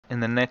In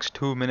the next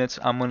 2 minutes,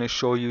 I'm going to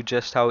show you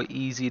just how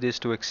easy it is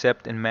to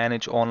accept and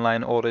manage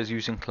online orders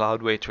using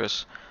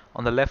CloudWaitress.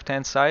 On the left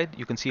hand side,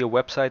 you can see a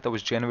website that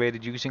was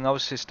generated using our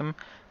system,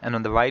 and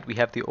on the right we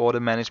have the order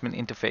management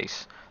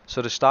interface.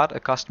 So to start, a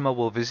customer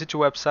will visit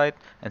your website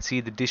and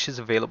see the dishes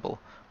available.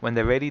 When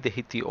they're ready, they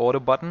hit the order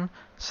button,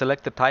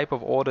 select the type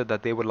of order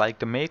that they would like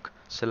to make,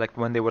 select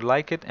when they would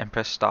like it, and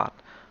press start.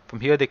 From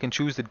here they can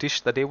choose the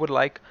dish that they would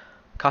like,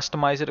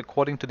 customize it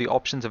according to the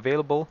options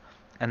available,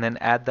 and then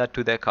add that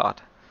to their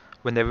cart.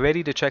 When they're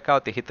ready to check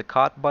out, they hit the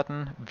cart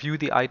button, view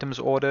the items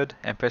ordered,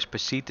 and press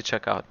proceed to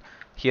checkout.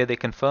 Here they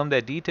confirm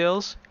their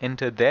details,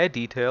 enter their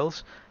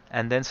details,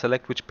 and then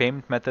select which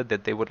payment method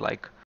that they would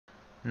like.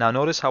 Now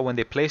notice how when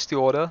they place the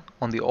order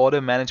on the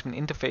order management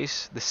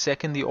interface, the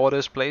second the order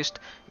is placed,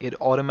 it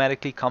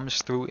automatically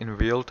comes through in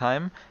real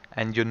time,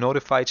 and you're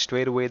notified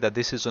straight away that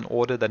this is an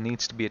order that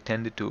needs to be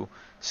attended to.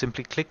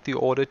 Simply click the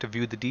order to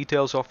view the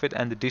details of it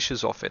and the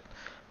dishes of it.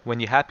 When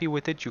you're happy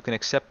with it, you can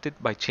accept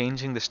it by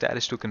changing the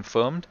status to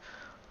confirmed.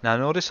 Now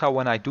notice how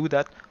when I do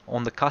that,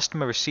 on the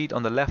customer receipt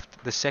on the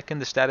left, the second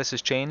the status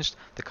is changed,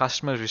 the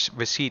customer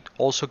receipt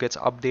also gets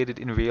updated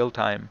in real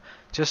time.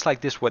 Just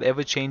like this,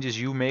 whatever changes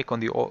you make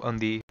on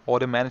the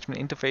order management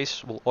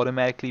interface will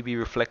automatically be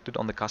reflected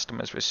on the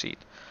customer's receipt.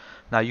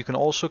 Now you can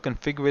also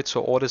configure it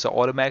so orders are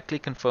automatically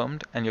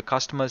confirmed and your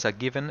customers are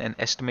given an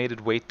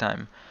estimated wait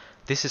time.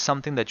 This is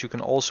something that you can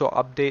also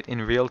update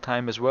in real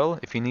time as well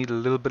if you need a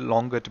little bit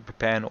longer to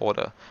prepare an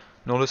order.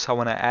 Notice how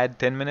when I add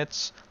 10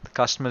 minutes, the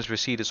customer's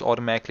receipt is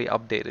automatically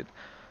updated.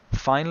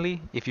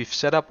 Finally, if you've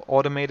set up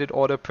automated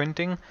order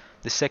printing,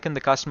 the second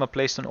the customer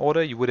placed an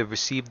order, you would have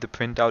received the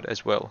printout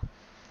as well.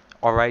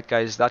 Alright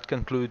guys, that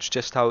concludes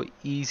just how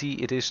easy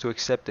it is to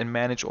accept and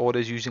manage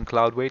orders using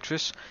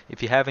CloudWaitress.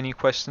 If you have any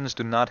questions,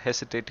 do not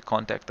hesitate to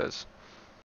contact us.